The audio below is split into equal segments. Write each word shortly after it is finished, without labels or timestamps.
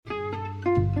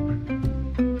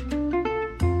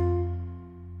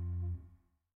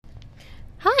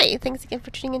Hi, thanks again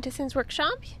for tuning into Sin's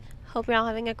Workshop. Hope you're all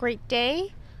having a great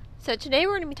day. So today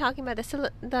we're going to be talking about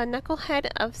the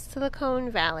Knucklehead of Silicon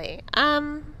Valley.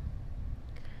 I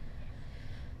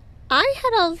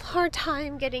had a hard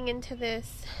time getting into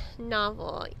this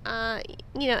novel.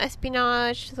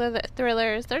 Espionage,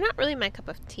 thrillers, they're not really my cup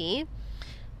of tea.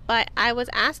 But I was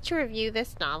asked to review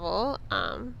this novel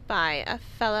by a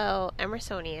fellow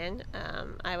Emersonian.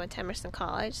 I went to Emerson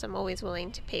College, so I'm always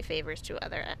willing to pay favors to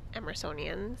other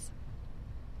Emersonians.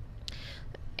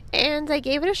 And I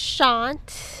gave it a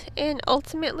shot, and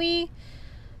ultimately,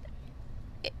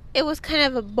 it was kind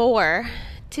of a bore,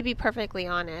 to be perfectly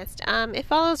honest. It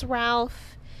follows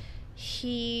Ralph.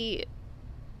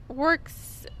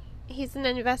 He's an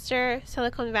investor,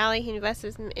 Silicon Valley. He invests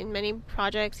in many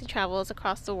projects. He travels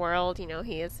across the world.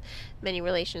 He has many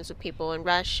relations with people in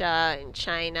Russia, and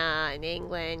China, and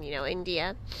England,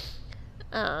 India.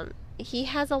 He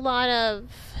has a lot of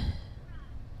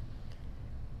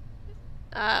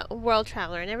world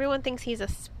traveler, and everyone thinks he's a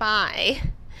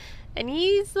spy. And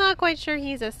he's not quite sure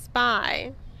he's a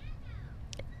spy.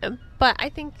 But I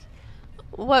think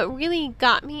what really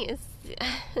got me is...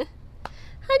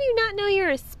 How do you not know you're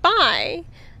a spy?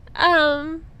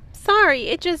 Sorry,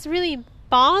 it just really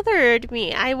bothered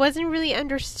me. I wasn't really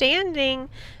understanding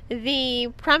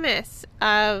the premise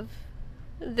of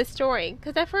the story.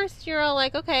 Because at first you're all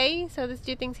like, okay, so this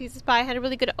dude thinks he's a spy. Had a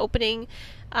really good opening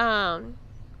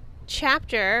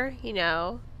chapter,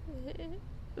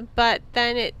 but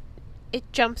then it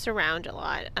jumps around a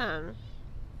lot.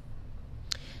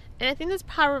 And I think that's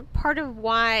part of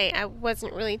why I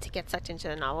wasn't really to get sucked into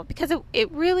the novel, because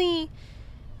it really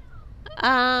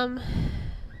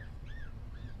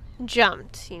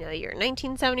jumped. You're in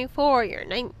 1974, you're in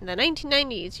the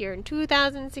 1990s, you're in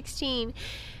 2016,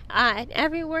 and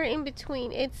everywhere in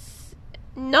between. It's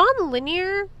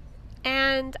non-linear,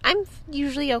 and I'm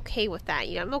usually okay with that.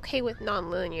 I'm okay with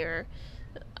non-linear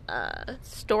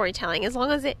storytelling as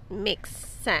long as it makes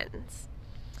sense.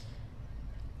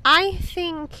 I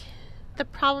think the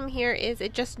problem here is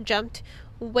it just jumped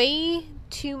way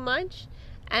too much,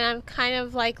 and I'm kind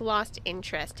of lost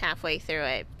interest halfway through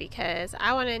it, because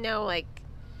I want to know,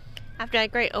 after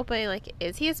that great opening,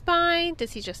 is he a spy?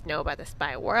 Does he just know about the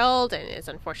spy world and is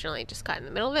unfortunately just caught in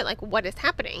the middle of it? What is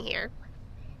happening here?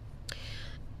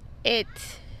 It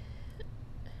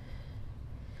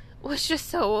was just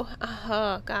so,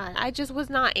 oh god, I just was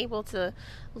not able to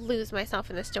lose myself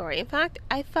in the story. In fact,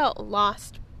 I felt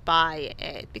lost by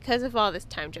it because of all this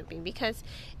time jumping, because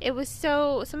it was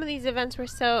some of these events were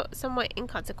so somewhat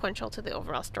inconsequential to the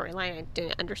overall storyline. I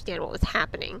didn't understand what was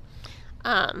happening,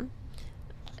 and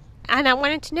I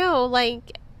wanted to know,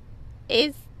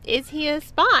 is he a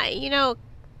spy?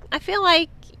 I feel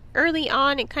like early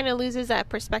on it kind of loses that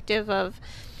perspective of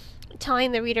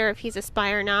telling the reader if he's a spy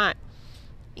or not.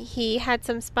 He had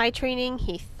some spy training.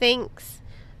 He thinks.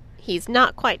 He's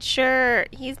not quite sure.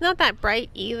 He's not that bright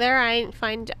either. I didn't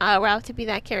find Ralph to be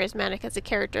that charismatic as a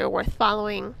character worth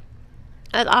following.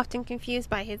 I was often confused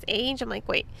by his age. I'm like,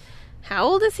 wait, how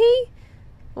old is he?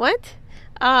 What?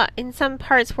 In some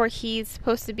parts where he's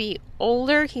supposed to be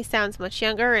older, he sounds much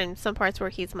younger. In some parts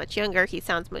where he's much younger, he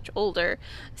sounds much older.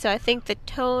 So I think the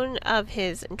tone of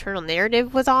his internal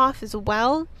narrative was off as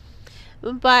well.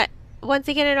 But once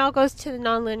again, it all goes to the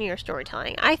non-linear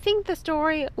storytelling. I think the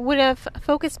story would have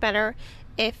focused better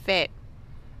if it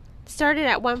started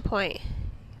at one point,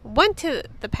 went to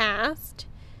the past,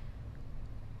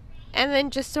 and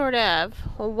then just sort of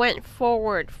went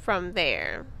forward from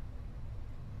there.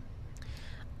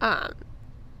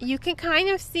 You can kind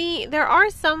of see, there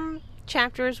are some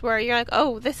chapters where you're like,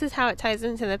 oh, this is how it ties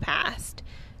into the past.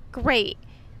 Great.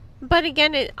 But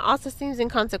again, it also seems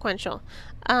inconsequential.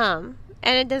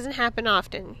 And it doesn't happen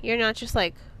often. You're not just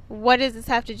like, what does this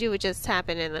have to do with just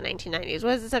happened in the 1990s?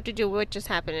 What does this have to do with what just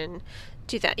happened in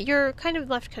 2000? You're kind of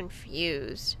left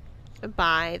confused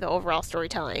by the overall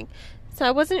storytelling. So I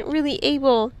wasn't really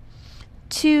able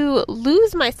to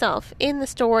lose myself in the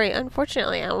story,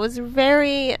 unfortunately. I was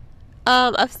very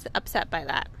upset by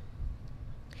that,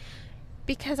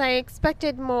 because I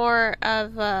expected more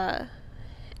of a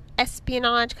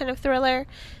espionage kind of thriller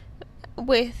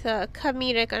with a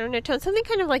comedic undertone, something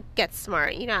kind of like Get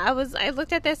Smart. I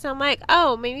looked at this and I'm like,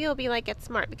 oh, maybe it'll be like Get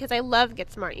Smart, because I love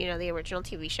Get Smart, the original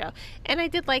TV show, and I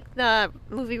did like the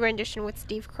movie rendition with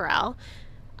Steve Carell.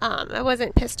 I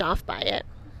wasn't pissed off by it,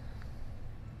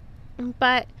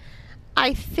 but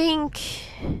I think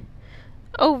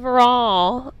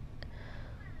overall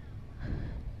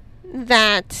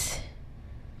that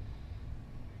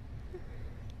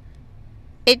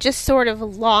it just sort of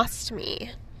lost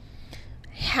me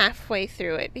halfway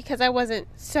through it because I wasn't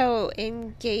so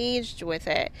engaged with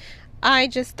it. I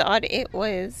just thought it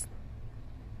was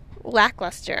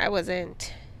lackluster. I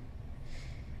wasn't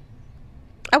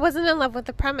in love with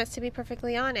the premise, to be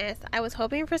perfectly honest. I was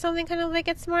hoping for something kind of like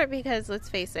Get Smart because, let's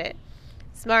face it,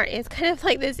 Smart is kind of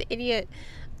like this idiot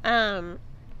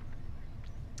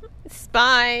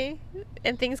spy,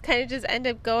 and things kind of just end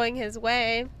up going his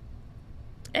way.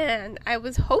 And I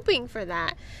was hoping for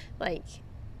that. Like,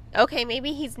 okay,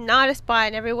 maybe he's not a spy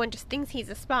and everyone just thinks he's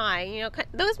a spy. You know,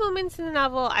 those moments in the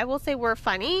novel, I will say, were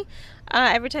funny.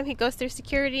 Every time he goes through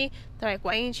security, they're like,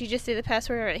 why didn't you just say the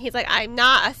password? And he's like, I'm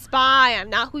not a spy. I'm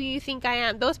not who you think I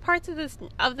am. Those parts of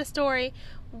the story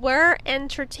were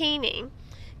entertaining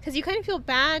because you kind of feel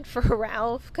bad for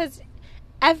Ralph because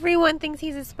everyone thinks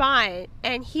he's a spy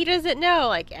and he doesn't know.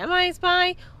 Like, am I a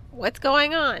spy? What's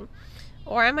going on?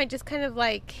 Or am I just kind of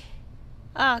like,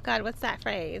 oh God, what's that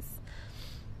phrase?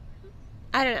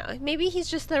 I don't know. Maybe he's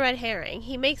just the red herring.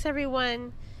 He makes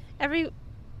everyone makes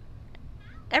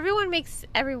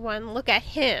everyone look at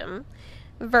him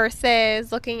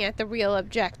versus looking at the real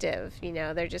objective. You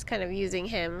know, they're just kind of using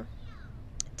him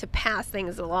to pass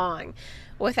things along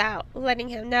without letting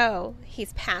him know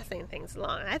he's passing things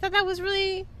along. I thought that was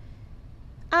really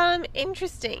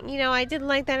interesting. You know, I did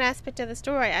like that aspect of the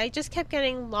story. I just kept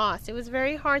getting lost. It was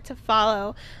very hard to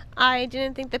follow. I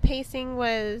didn't think the pacing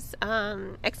was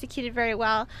executed very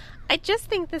well. I just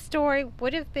think the story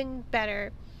would have been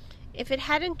better if it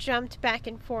hadn't jumped back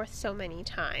and forth so many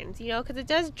times, you know, because it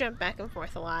does jump back and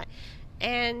forth a lot.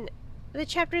 And the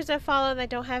chapters that follow that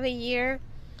don't have a year,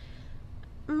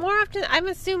 more often, I'm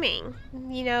assuming,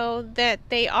 you know, that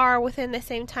they are within the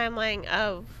same timeline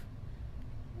of,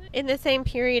 in the same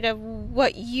period of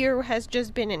what year has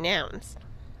just been announced.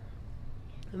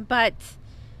 But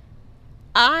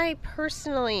I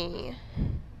personally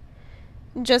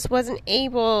just wasn't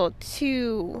able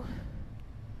to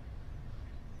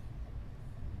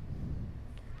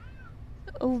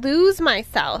lose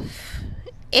myself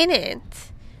in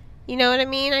it. You know what I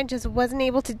mean? I just wasn't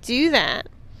able to do that.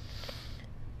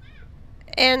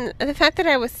 And the fact that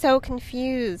I was so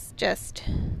confused just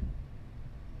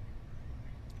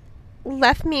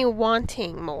left me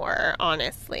wanting more,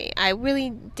 honestly. I really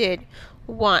did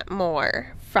want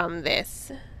more from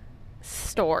this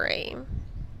story.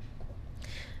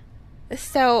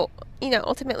 So, you know,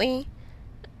 ultimately,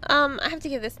 I have to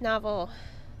give this novel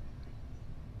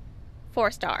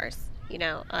 4 stars. You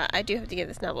know, I do have to give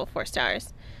this novel 4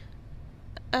 stars.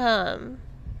 So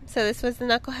this was The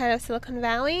Knucklehead of Silicon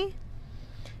Valley.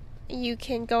 You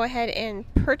can go ahead and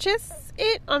purchase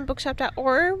it on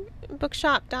bookshop.org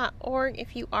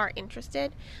if you are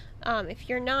interested. If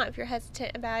you're not, if you're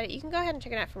hesitant about it, you can go ahead and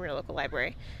check it out from your local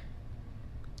library.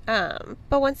 But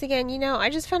once again, you know, I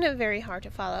just found it very hard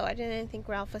to follow. I didn't think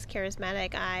Ralph was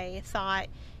charismatic. I thought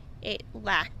it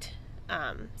lacked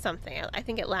something. I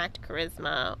think it lacked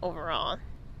charisma overall.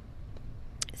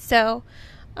 So,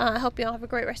 I hope you all have a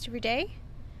great rest of your day.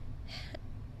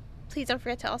 Please don't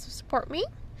forget to also support me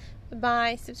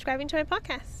by subscribing to my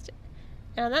podcast.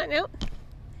 And on that note,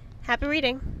 happy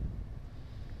reading.